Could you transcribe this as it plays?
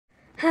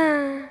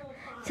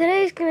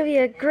Today's gonna be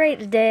a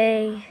great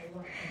day.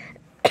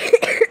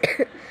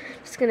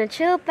 Just gonna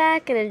chill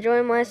back and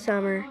enjoy my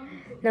summer.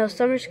 No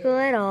summer school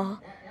at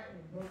all.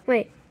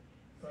 Wait,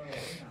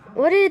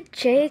 what did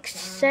Jake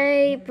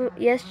say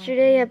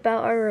yesterday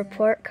about our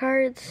report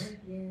cards?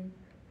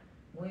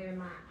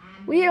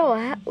 We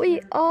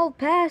all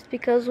passed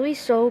because we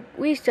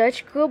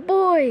such good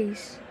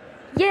boys.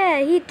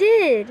 Yeah, he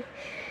did.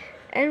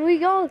 And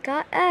we all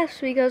got F's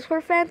because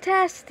we're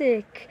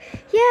fantastic.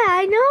 Yeah,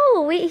 I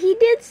know. He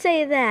did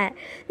say that.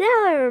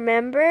 Now I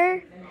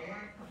remember.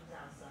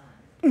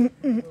 Oh,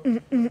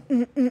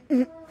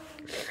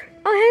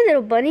 hey,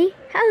 little bunny.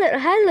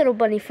 Hi, little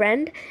bunny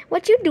friend.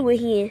 What you doing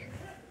here?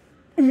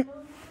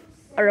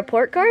 Our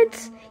report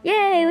cards?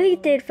 Yay, we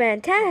did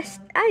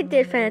fantastic. I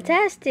did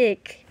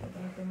fantastic.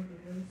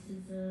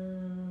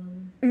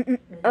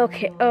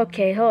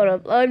 Okay, hold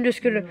up. I'm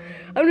just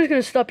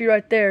gonna stop you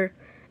right there.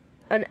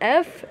 An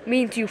F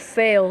means you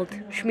failed,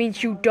 which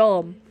means you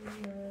dumb.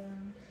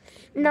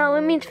 No,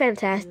 it means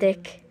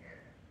fantastic.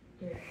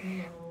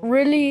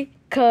 Really?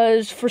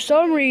 'Cause for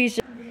some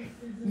reason,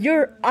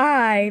 your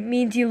I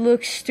means you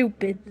look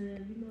stupid.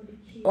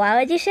 Why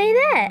would you say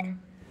that?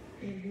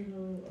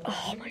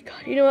 Oh my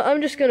god, you know what,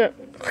 I'm just gonna...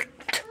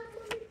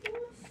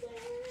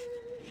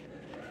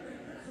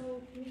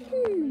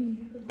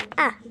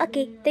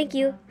 Okay, thank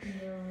you.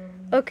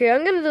 Okay,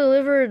 I'm gonna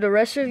deliver the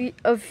rest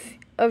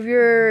of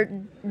your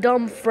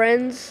dumb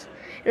friends,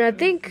 and I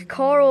think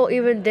Carl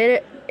even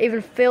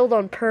failed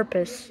on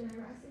purpose.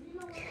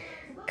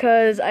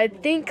 'Cause I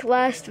think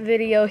last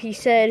video he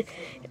said,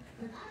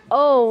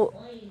 "Oh,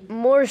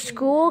 more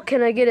school?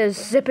 Can I get a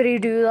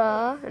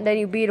zippity-doo-dah?" And then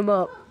you beat him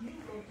up.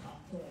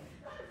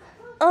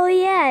 Oh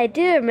yeah, I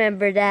do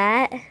remember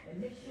that.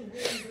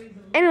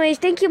 Anyways,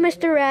 thank you,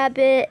 Mr.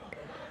 Rabbit.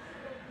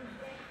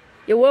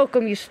 You're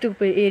welcome, you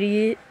stupid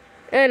idiot.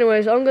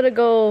 Anyways, I'm gonna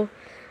go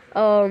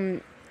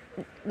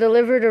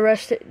deliver the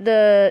rest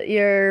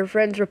your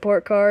friends'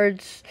 report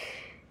cards,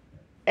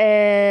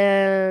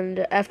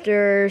 and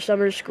after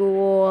summer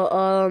school,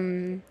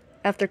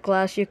 after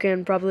class, you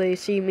can probably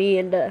see me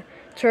in the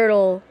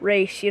turtle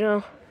race, you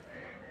know?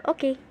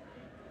 Okay.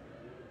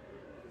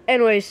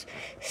 Anyways,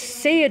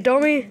 see ya,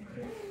 dummy.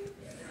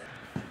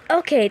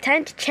 Okay,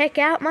 time to check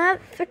out my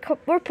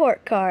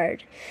report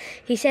card.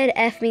 He said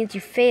F means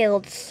you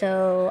failed,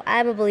 so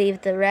I will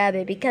believe the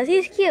rabbit because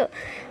he's cute.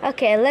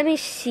 Okay, let me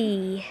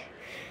see.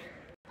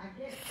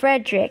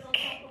 Frederick.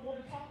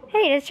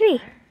 Hey, that's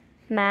me.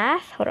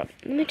 Math? Hold on.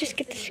 Let me just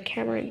get this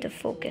camera into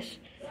focus.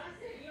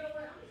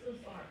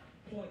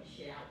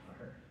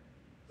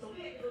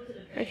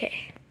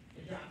 Okay.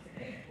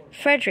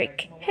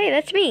 Frederick. Hey,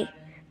 that's me.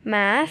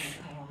 Math.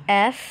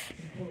 F.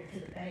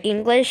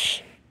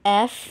 English.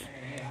 F.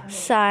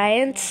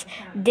 Science.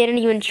 Didn't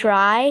even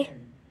try.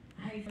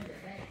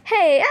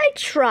 Hey, I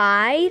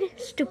tried.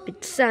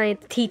 Stupid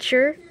science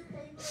teacher.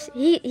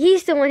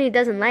 He's the one who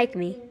doesn't like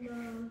me.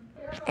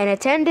 And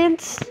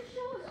attendance,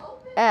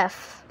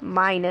 F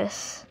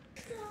minus.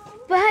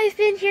 But I've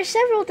been here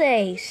several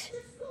days.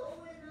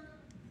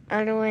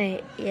 Oh no,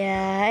 wait.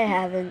 Yeah, I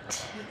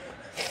haven't.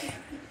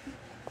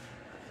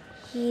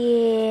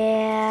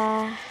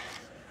 Yeah.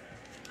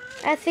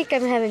 I think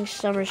I'm having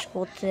summer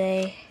school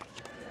today.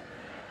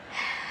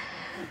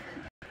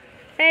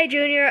 Hey,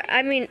 Junior.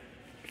 I mean,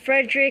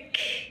 Frederick.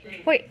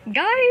 Wait,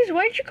 guys,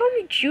 why'd you call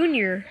me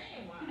Junior?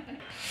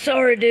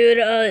 Sorry, dude.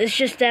 It's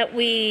just that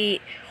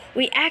we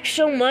act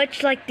so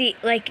much like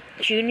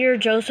Junior,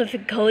 Joseph,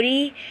 and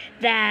Cody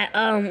that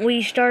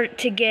we start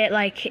to get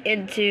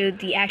into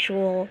the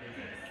actual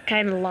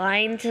kind of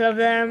lines of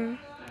them.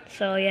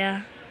 So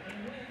yeah.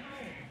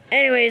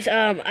 Anyways,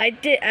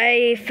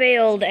 I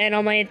failed, and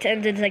on my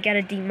attendance I got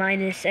a D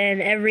minus, and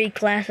every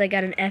class I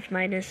got an F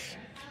minus.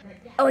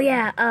 Oh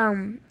yeah.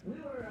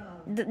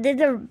 Did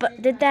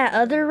that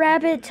other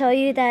rabbit tell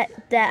you that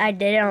I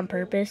did it on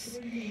purpose?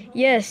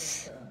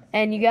 Yes,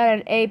 and you got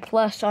an A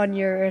plus on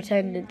your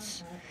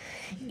attendance.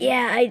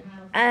 Yeah,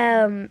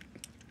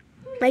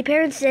 my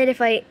parents said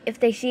if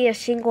they see a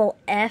single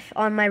F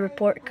on my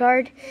report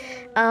card,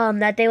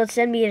 that they would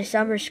send me to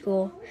summer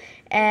school,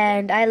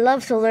 and I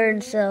love to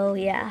learn, so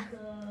yeah,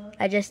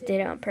 I just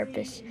did it on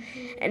purpose.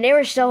 And they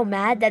were so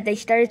mad that they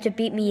started to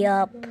beat me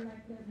up.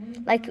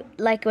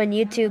 Like when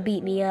you two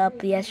beat me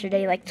up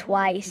yesterday,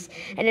 twice.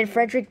 And then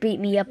Frederick beat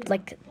me up,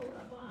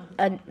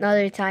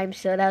 another time,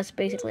 so that was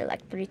basically,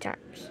 3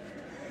 times.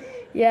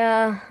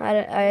 Yeah,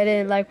 I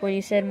didn't like when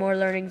you said more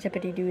learning,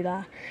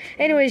 zippity-doo-dah.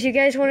 Anyways, you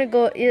guys want to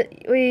go,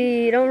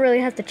 we don't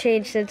really have to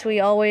change since we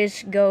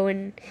always go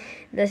in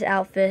this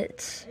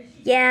outfits.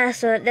 Yeah,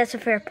 so that's a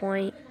fair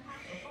point.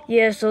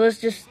 Yeah, so let's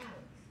just...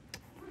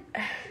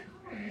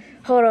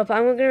 Hold up,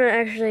 I'm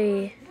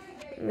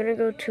gonna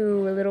go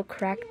to a little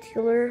crack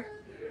dealer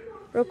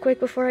real quick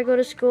before I go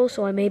to school,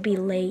 so I may be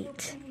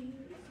late.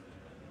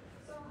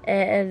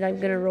 And I'm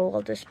gonna roll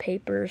all this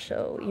paper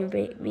so you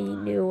maybe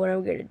know what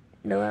I'm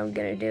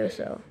gonna do,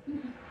 so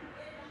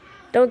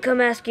don't come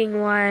asking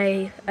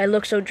why I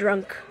look so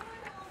drunk.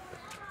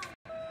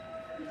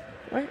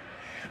 What?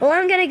 Well,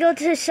 I'm gonna go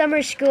to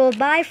summer school.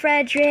 Bye,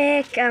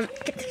 Frederick. Get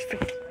this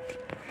freaking...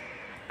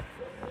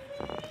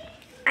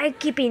 I'm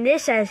keeping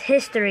this as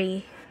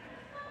history.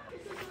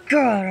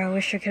 God, I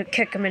wish I could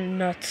kick him in the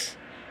nuts.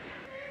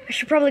 I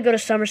should probably go to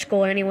summer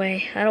school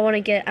anyway. I don't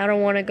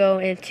want to go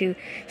into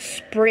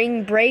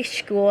spring break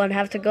school and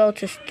have to go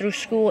through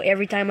school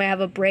every time I have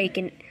a break,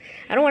 and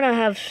I don't want to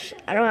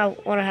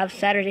have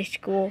Saturday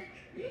school.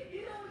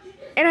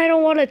 And I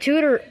don't want to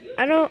tutor.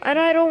 I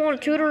don't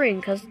want tutoring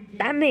because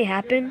that may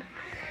happen.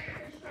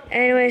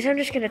 Anyways, I'm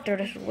just gonna throw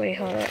this away.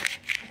 Hold up.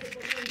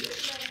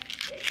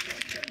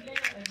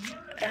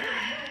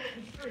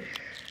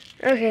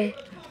 Okay.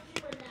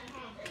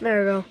 There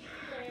we go.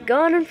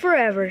 Gone and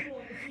forever.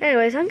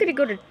 Anyways, I'm gonna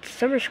go to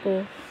summer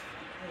school.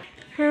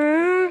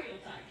 Ugh,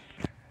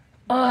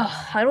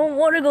 I don't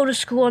want to go to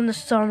school in the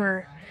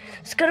summer.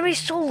 It's gonna be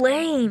so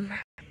lame.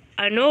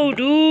 I know,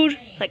 dude.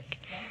 Like,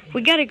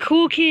 we got a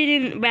cool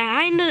kid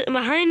behind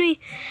me,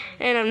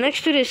 and I'm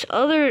next to this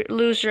other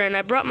loser, and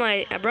I brought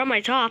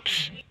my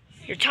tops.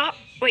 Your top?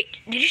 Wait,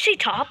 did you say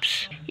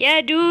tops? Yeah,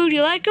 dude,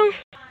 you like them?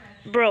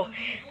 Bro,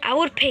 I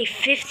would pay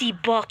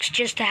 $50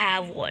 just to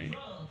have one.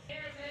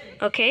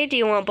 Okay, do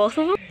you want both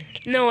of them?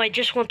 No, I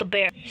just want the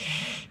bear.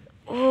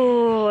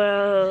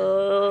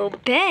 Oh,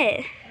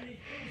 bet.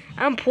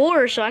 I'm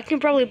poor, so I can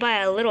probably buy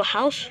a little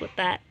house with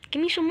that.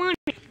 Give me some money.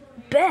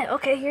 Bet.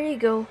 Okay, here you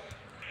go.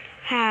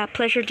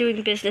 Pleasure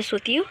doing business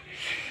with you.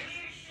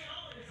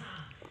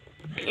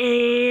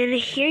 And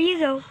here you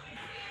go.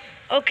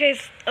 Okay,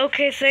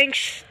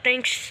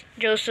 thanks,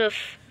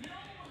 Joseph.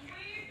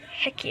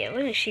 Heck yeah,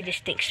 let me see this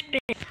thing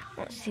spin. I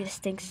want to see this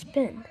thing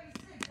spin.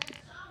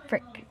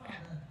 Frick.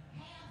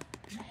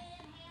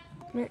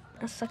 Man,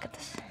 I suck at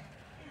this.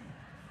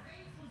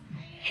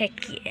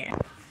 Heck yeah.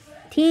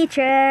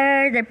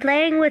 Teacher, they're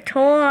playing with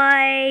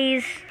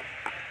toys.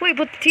 Wait,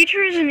 but the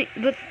teacher isn't,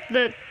 but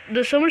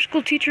the summer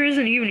school teacher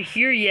isn't even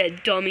here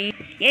yet, dummy.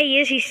 Yeah, he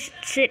is. He's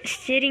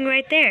sitting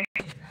right there.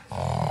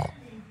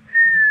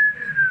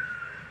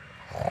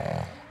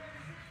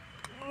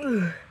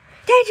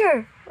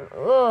 Teacher!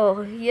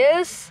 Oh,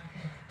 yes?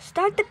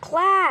 Start the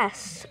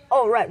class.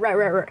 Oh, right.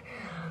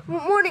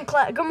 Morning,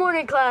 class. Good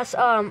morning, class.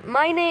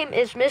 My name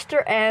is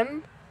Mr.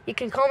 M. You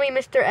can call me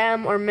Mr.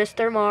 M or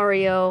Mr.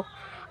 Mario,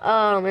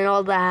 and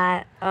all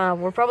that.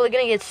 We're probably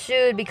gonna get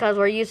sued because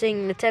we're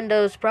using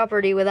Nintendo's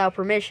property without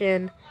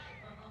permission.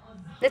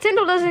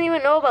 Nintendo doesn't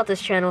even know about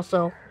this channel,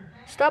 so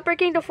stop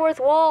breaking the fourth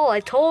wall. I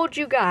told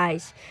you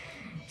guys.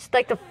 It's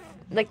like the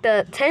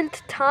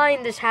 10th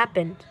time this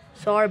happened.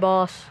 Sorry,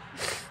 boss.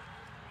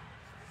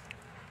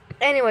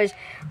 Anyways,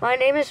 my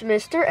name is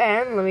Mr.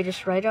 M. Let me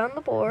just write it on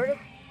the board.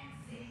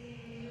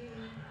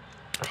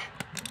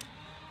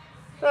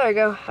 There we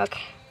go.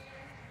 Okay.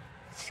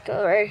 Let's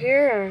go right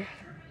here.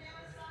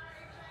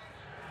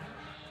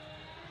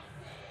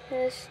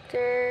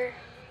 Mr.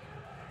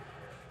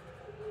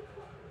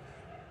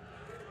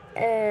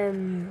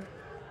 M.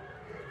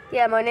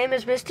 Yeah, my name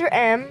is Mr.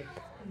 M.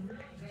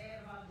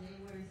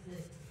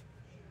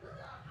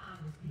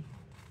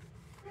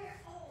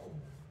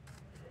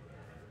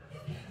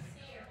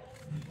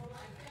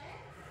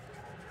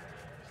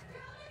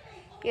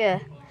 Yeah,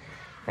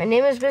 my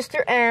name is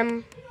Mr.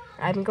 M.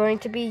 I'm going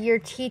to be your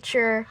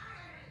teacher,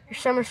 your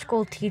summer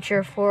school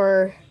teacher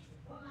for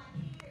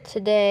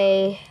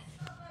today.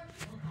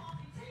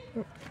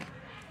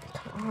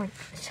 Come on,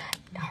 it's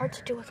hard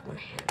to do with one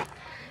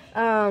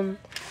hand.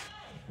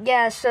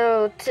 Yeah,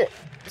 so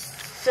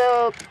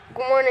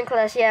good morning,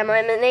 class. Yeah,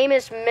 my name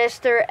is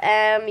Mr.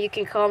 M. You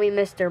can call me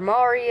Mr.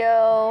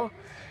 Mario,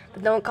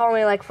 but don't call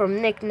me like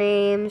from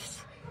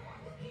nicknames.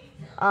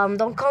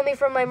 Don't call me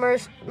from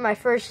my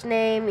first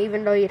name,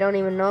 even though you don't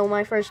even know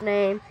my first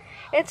name.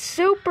 It's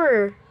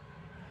Super.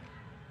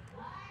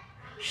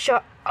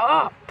 Shut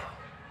up.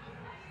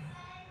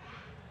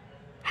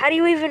 How do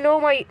you even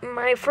know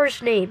my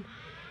first name?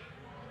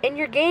 In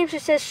your games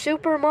it says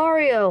Super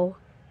Mario.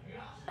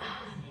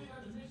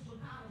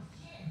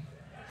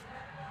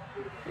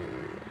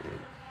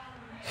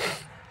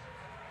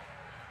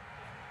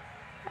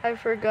 I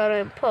forgot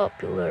I'm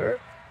popular.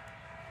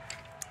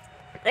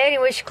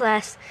 Anyways,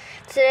 class,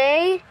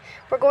 today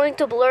we're going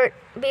to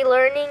be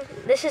learning.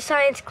 This is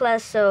science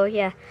class, so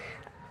yeah,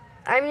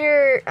 I'm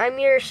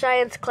your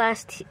science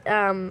class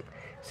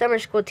summer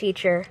school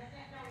teacher.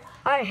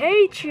 I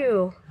hate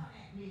you.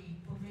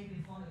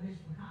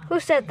 Who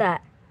said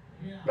that?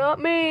 Not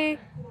me.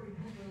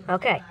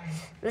 Okay,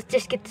 let's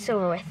just get this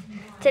over with.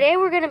 Today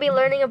we're going to be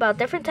learning about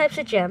different types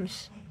of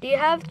gems. Do you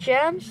have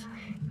gems?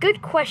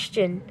 Good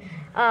question.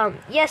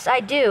 Yes, I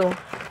do.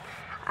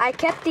 I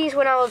kept these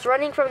when I was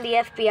running from the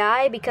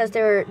FBI because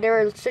they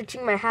were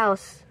searching my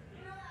house.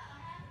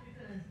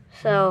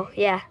 So,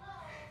 yeah.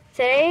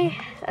 Today,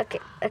 okay.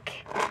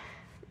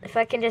 If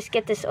I can just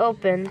get this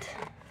opened.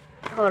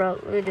 Hold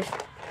on, let me just...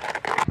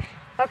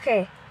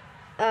 Okay.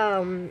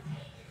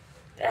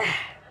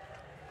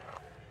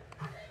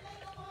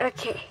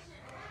 Okay.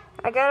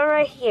 I got it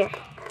right here.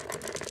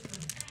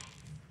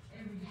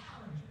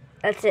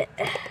 That's it.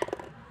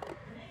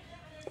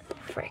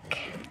 Frick.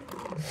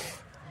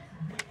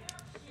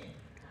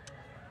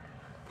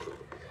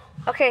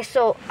 Okay,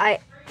 so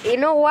you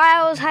know why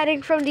I was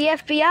hiding from the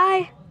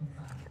FBI?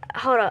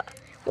 Hold up.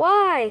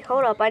 Why?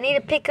 Hold up. I need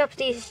to pick up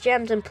these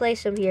gems and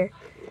place them here.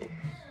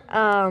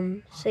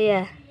 So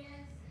yeah.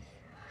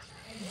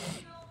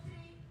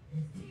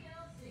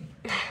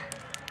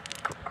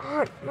 Come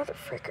on,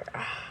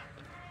 motherfucker.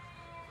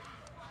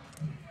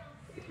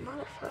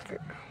 Motherfucker.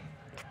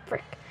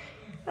 Frick.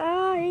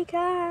 Oh, hey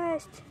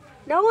guys.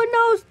 No one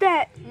knows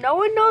that. No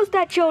one knows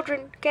that,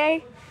 children,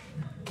 okay?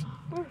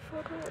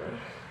 Motherfucker.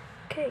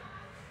 Okay.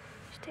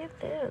 Stay up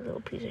there,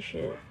 little piece of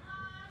shit.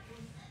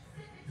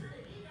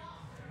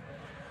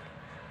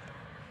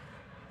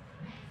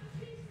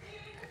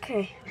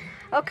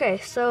 Okay,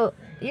 so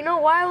you know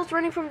why I was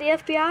running from the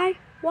FBI?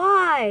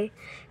 Why?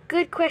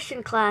 Good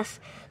question, class.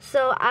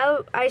 So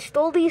I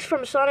stole these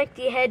from Sonic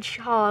the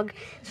Hedgehog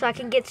so I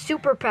can get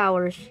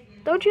superpowers.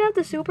 Don't you have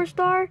the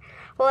superstar?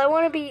 Well, I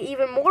want to be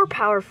even more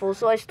powerful,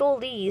 so I stole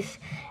these.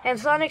 And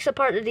Sonic's a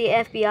part of the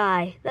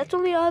FBI. That's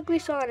only ugly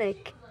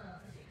Sonic.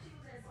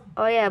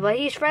 Oh yeah, but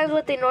he's friends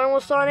with the normal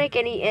Sonic,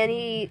 and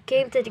he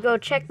came to go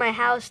check my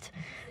house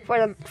for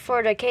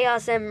the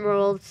Chaos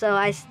Emerald, so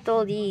I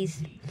stole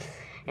these.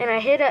 And I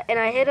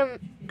hid him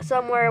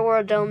somewhere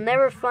where they'll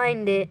never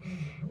find it,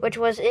 which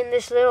was in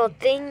this little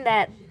thing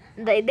that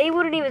they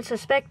wouldn't even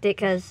suspect it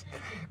because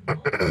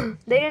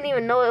they didn't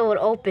even know it would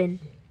open.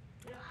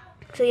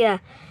 So yeah,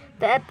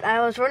 I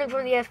was running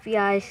from the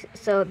FBI,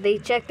 so they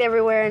checked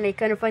everywhere and they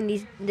couldn't find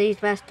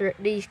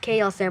these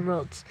Chaos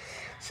Emeralds.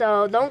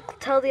 So don't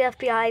tell the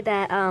FBI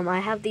that I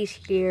have these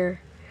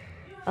here.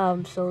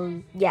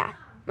 So yeah,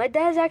 my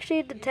dad's actually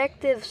a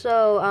detective,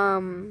 so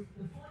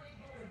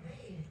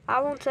I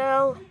won't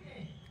tell.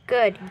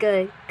 Good.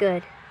 And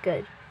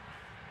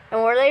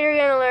we're later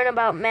gonna learn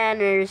about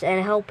manners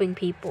and helping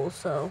people.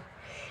 So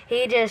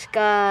he just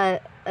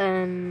got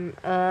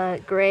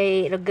a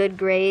good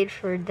grade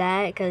for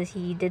that because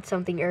he did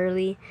something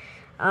early.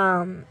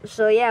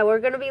 So yeah, we're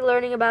gonna be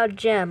learning about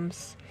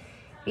gems.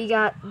 We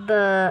got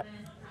the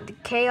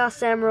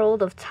Chaos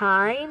Emerald of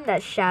Time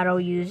that Shadow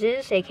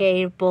uses,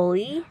 aka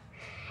Bully.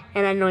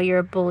 And I know you're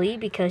a bully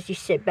because you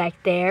sit back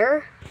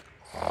there.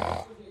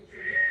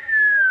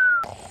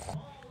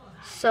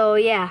 So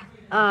yeah,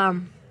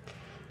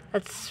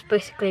 that's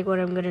basically what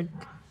I'm gonna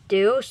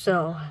do.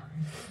 So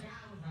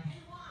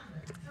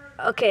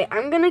okay,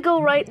 I'm gonna go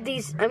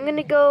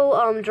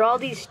draw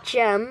these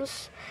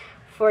gems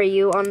for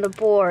you on the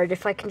board.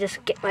 If I can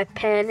just get my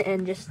pen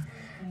and just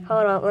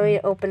hold on, let me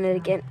open it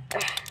again.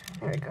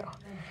 There we go.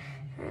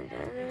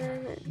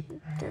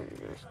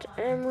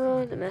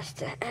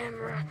 Mr.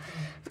 Emerald.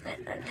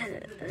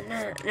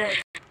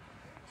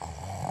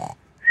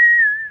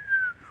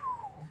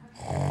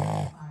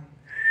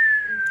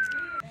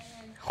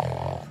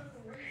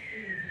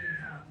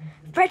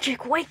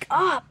 Frederick, wake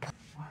up!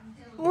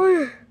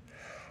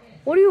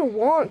 What do you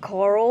want,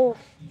 Carl?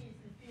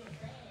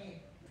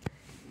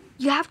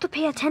 You have to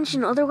pay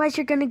attention, otherwise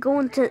you're gonna go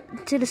into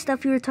the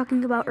stuff you were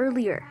talking about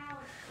earlier.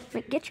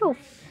 Like,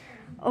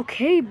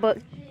 okay, but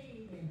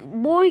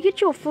boy,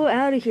 get your foot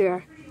out of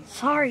here.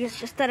 Sorry, it's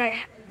just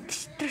that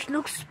there's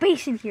no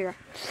space in here.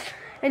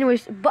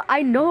 Anyways, but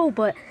I know,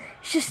 but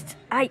it's just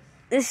it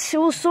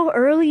was so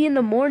early in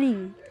the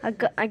morning.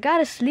 I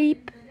gotta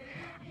sleep.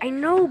 I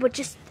know, but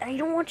just I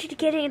don't want you to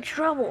get in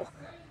trouble.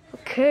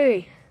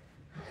 Okay.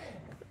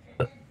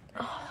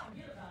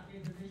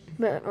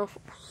 Man, I'll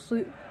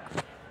sleep.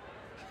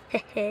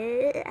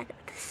 I got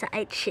the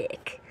side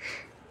chick.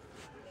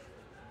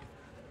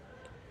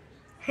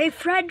 Hey,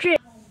 Frederick.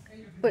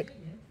 Wait,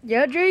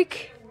 yeah,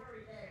 Drake?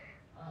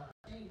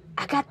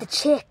 I got the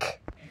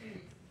chick.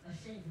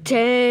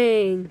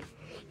 Dang,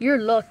 you're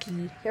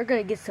lucky. You're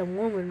gonna get some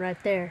woman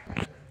right there.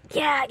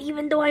 Yeah,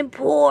 even though I'm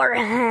poor.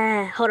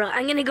 Hold on,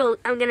 I'm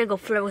gonna go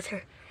flirt with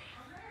her.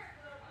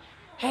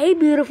 Hey,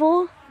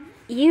 beautiful.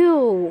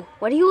 Ew,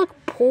 why do you look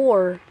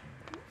poor?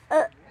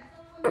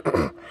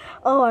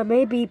 Oh, I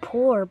may be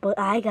poor, but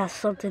I got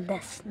something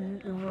that's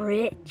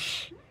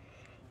rich.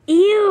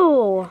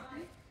 Ew,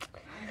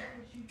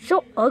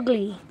 so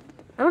ugly.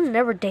 I would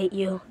never date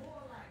you.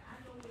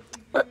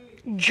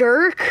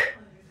 Jerk.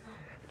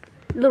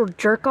 Little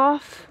jerk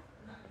off.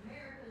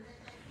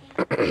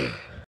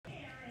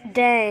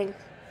 Dang,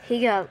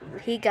 he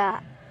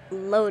got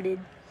loaded.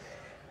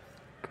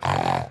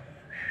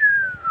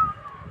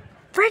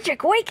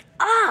 Frederick, wake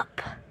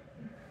up!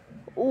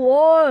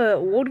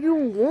 What? What do you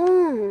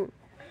want?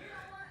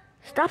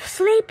 Stop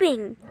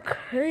sleeping.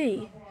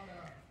 Okay.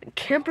 I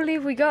can't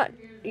believe you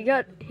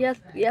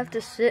have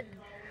to sit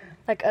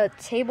like a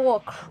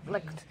table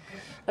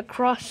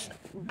across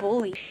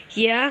Bully.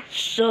 Yeah,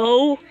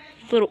 so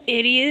little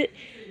idiot.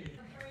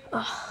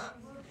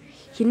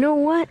 You know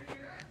what?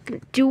 I'm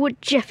gonna do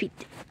what Jeffy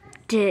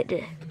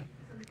did.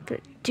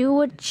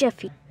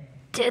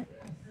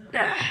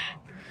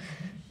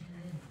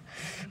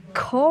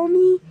 Call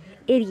me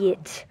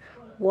idiot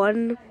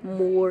one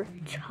more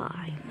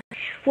time.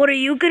 What are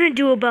you gonna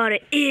do about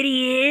it,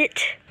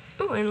 idiot?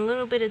 Oh, and a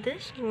little bit of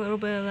this, a little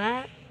bit of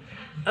that.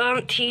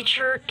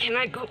 Teacher, can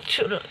I go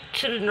to the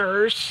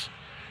nurse?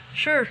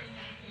 Sure,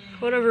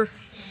 whatever.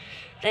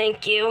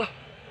 Thank you.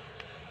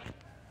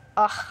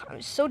 Ugh,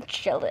 I'm so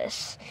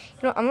jealous.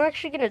 You know, I'm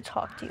actually gonna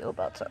talk to you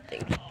about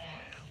something.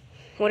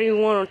 What do you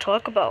want to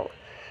talk about?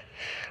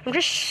 I'm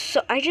just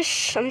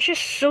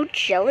so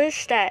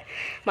jealous that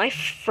my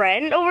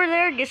friend over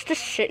there gets to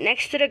sit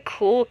next to the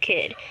cool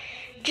kid.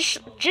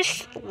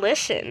 Just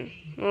listen,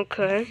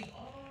 okay?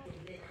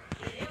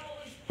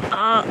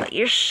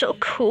 You're so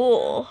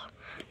cool.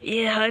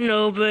 Yeah, I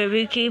know,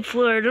 baby. Keep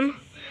flirting.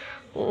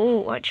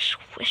 Oh, I just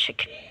wish I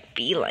could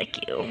be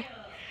like you.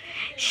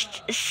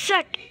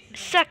 Suck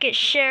it,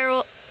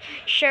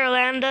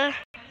 Cherylanda.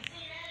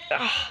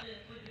 Ugh.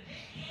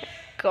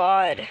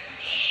 God,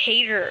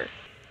 hate her.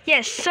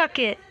 Yes, suck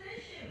it.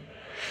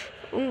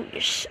 Ooh,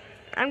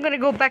 I'm gonna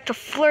go back to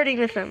flirting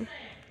with him.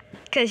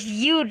 'Cause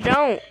you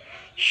don't,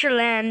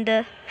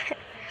 Cherylanda.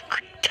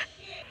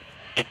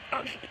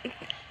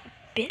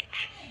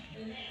 Bitch.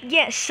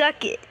 Yeah,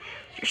 suck it.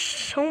 You're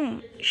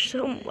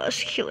so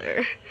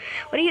muscular.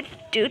 What do you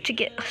do to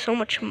get so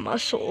much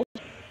muscle?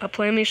 I'll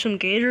play me some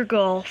gator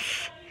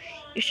golf.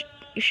 You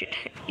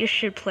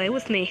should play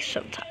with me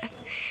sometime,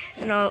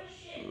 and I'll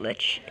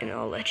let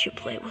you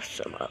play with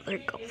some other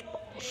golf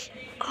balls.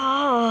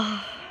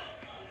 Oh,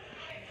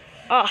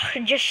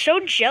 just so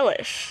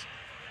jealous.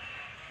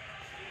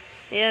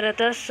 Yeah, that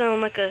does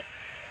sound like a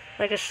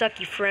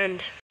sucky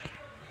friend.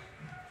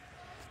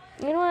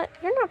 You know what?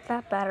 You're not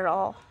that bad at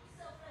all.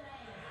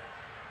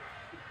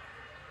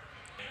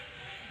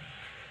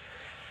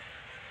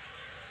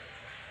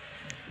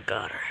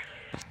 Got her.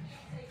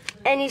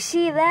 And you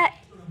see that,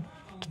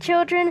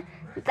 children?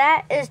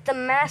 That is the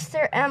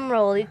Master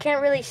Emerald. You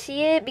can't really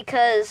see it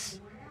because,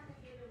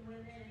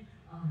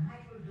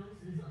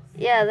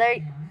 yeah, there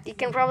you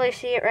can probably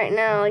see it right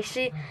now. You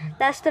see,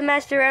 that's the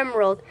Master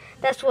Emerald.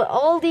 That's what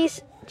all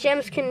these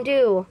gems can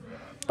do.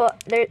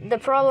 But the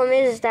problem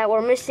is that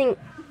we're missing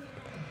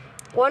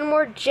one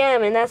more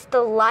gem, and that's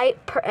the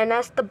light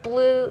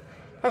purple,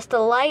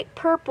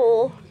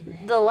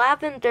 the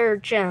lavender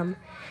gem,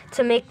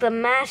 to make the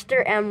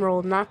Master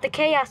Emerald, not the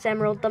Chaos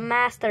Emerald, the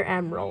Master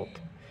Emerald.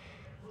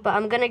 But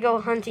I'm gonna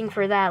go hunting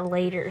for that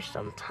later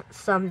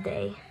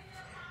someday.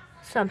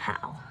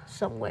 Somehow.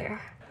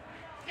 Somewhere.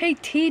 Hey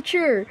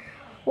teacher,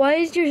 why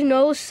is your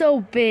nose so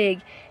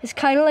big? It's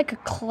kind of like a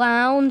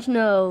clown's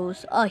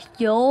nose.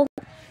 Yo.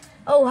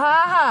 Oh,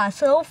 haha,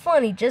 so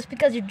funny. Just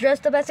because you're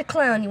dressed up as a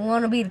clown, you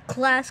want to be the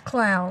class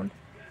clown.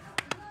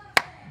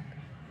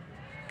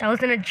 That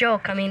wasn't a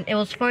joke. I mean, it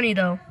was funny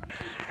though.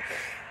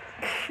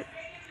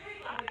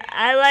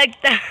 I like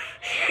that.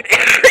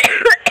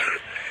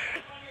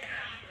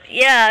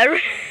 Yeah,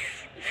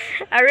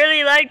 I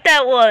really like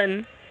that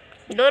one.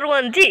 Good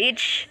one,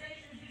 Teach.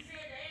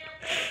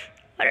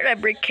 Why did I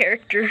break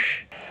character?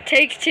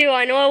 Take 2.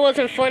 I know it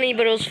wasn't funny,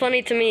 but it was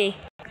funny to me.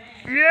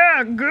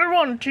 Yeah, good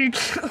one,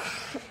 Teacher.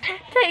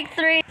 Take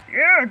 3.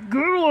 Yeah,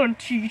 good one,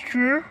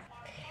 Teacher.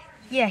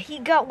 Yeah, he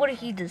got what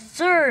he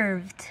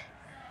deserved.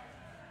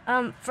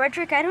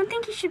 Frederick, I don't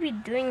think you should be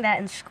doing that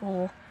in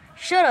school.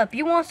 Shut up.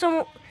 You want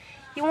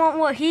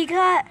what he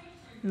got?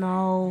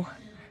 No.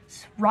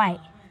 It's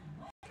right.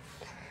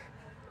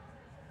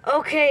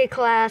 Okay,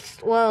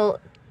 class. Well,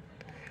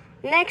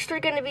 next we're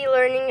going to be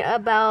learning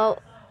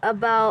about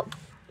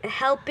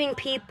helping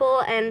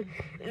people and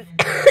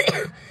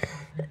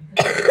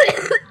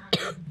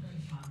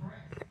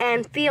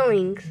and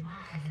feelings.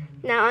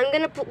 Now I'm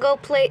going to go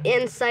play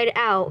Inside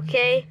Out,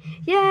 okay?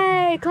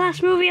 Yay!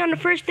 Class movie on the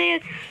first day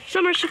of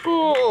summer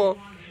school.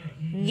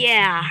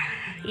 Yeah.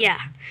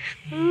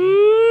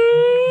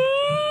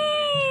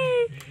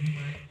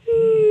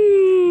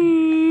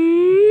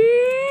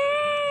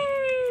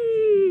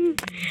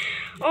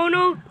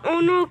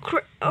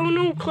 Oh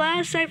no,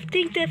 class, I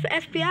think the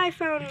FBI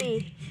found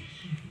me.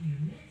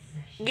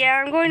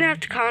 Yeah, I'm going to have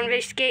to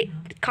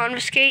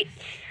confiscate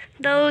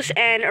those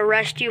and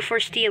arrest you for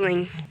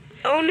stealing.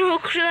 Oh no,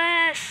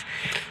 class,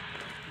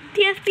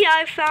 the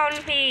FBI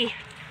found me.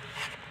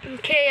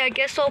 Okay, I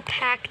guess I'll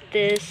pack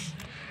this.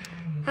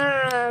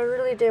 I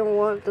really didn't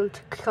want them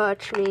to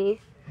catch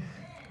me.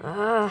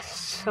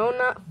 So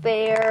not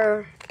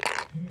fair.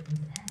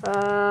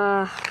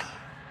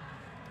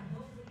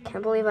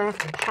 Can't believe I have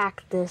to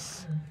pack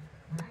this.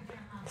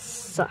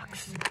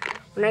 Sucks.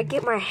 When I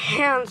get my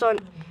hands on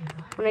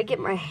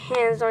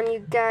you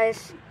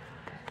guys,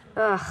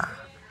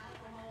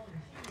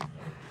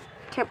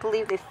 can't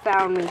believe they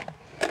found me.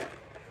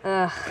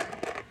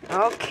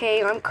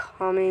 Okay, I'm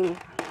coming.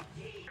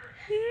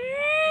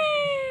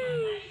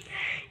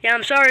 Yeah,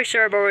 I'm sorry,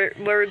 sir, but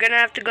we're gonna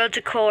have to go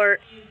to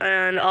court,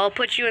 and I'll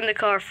put you in the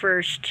car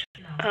first.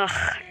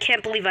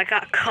 Can't believe I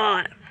got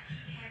caught.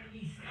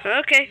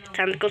 Okay,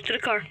 time to go to the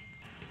car.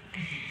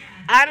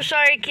 I'm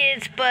sorry,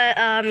 kids, but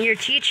your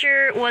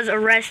teacher was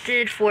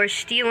arrested for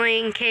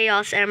stealing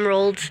Chaos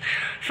Emeralds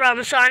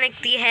from Sonic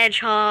the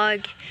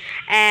Hedgehog.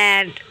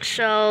 And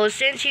so,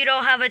 since you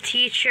don't have a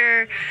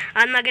teacher,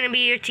 I'm not going to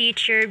be your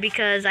teacher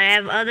because I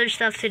have other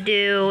stuff to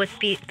do with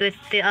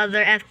the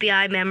other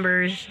FBI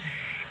members.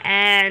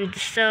 And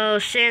so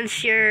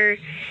since your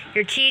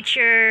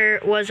teacher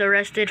was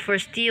arrested for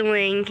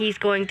stealing, he's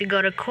going to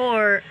go to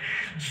court,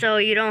 so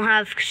you don't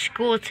have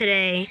school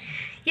today.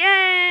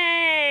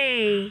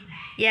 Yay!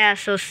 Yeah,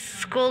 so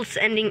school's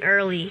ending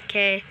early,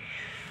 okay?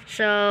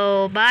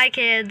 So, bye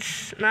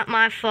kids. Not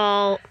my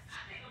fault.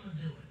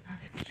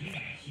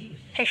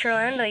 Hey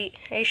Sherlanda, you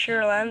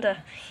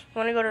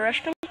wanna go to the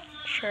restroom?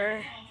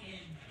 Sure.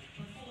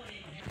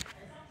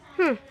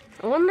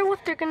 I wonder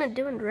what they're gonna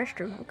do in the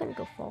restroom. I'm gonna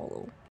go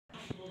follow.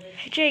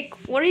 Hey Jake,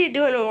 what are you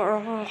doing?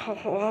 I'm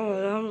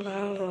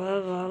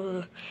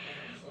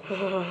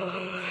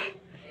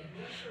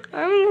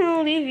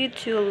gonna leave you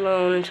two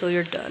alone until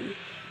you're done.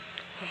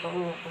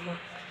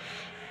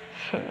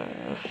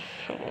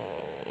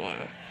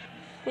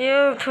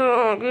 You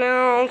talk,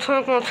 yeah, I'll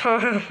take my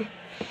time.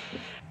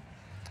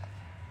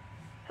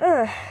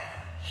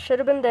 Should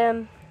have been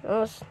them.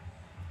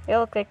 They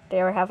look like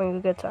they were having a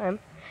good time.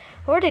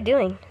 What are they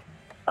doing?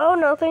 Oh,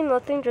 nothing,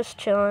 just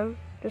chilling.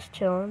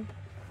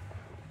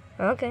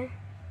 Okay.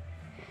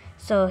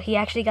 So he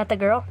actually got the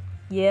girl?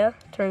 Yeah,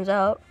 turns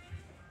out.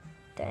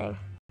 Dang.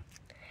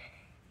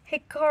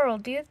 Hey Carl,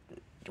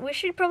 we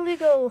should probably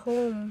go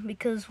home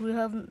because we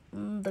have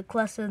the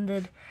class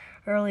ended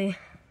early.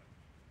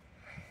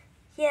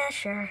 Yeah,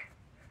 sure.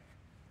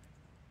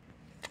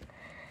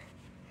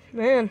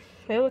 Man,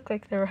 they look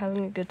like they were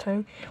having a good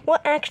time.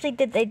 What actually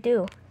did they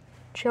do?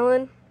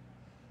 Chilling?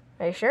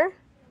 Are you sure?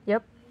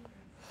 Yep.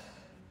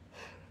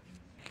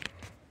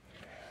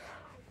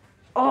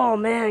 Oh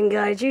man,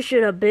 guys, you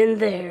should have been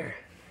there.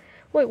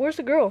 Wait, where's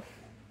the girl?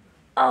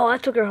 Oh, I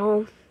took her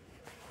home.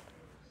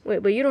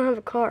 Wait, but you don't have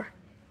a car.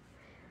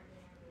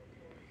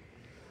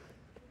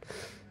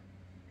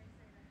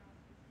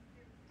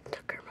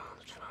 Took her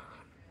mom's phone.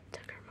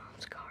 Took her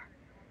mom's car.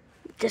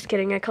 Just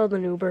kidding, I called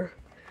an Uber.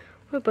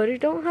 Wait, but you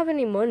don't have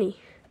any money.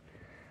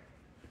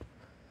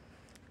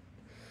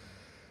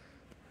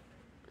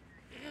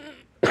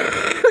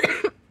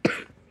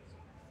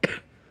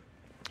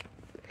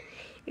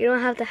 You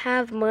don't have to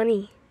have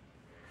money.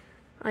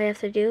 All you have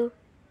to do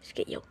is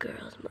get your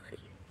girl's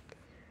money.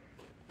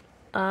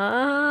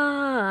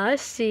 Ah, I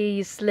see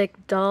you,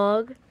 slick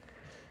dog.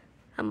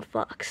 I'm a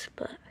fox,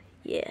 but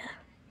yeah.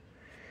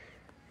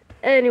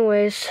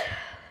 Anyways,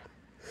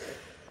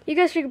 you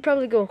guys should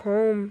probably go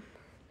home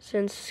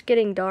since it's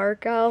getting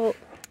dark out.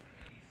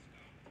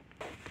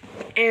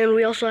 And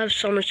we also have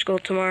summer school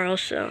tomorrow,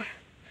 so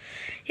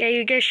yeah,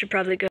 you guys should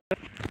probably go.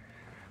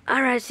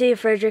 Alright, see you,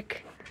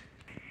 Frederick.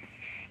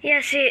 Yeah,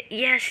 see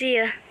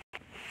ya.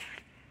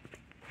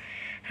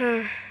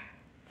 I'm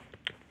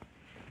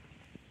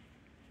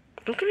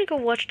gonna go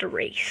watch the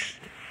race.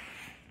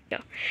 Go,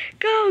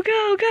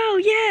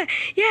 yeah,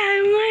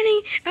 I'm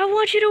winning. I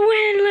want you to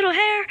win, little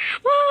hare.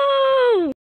 Woo!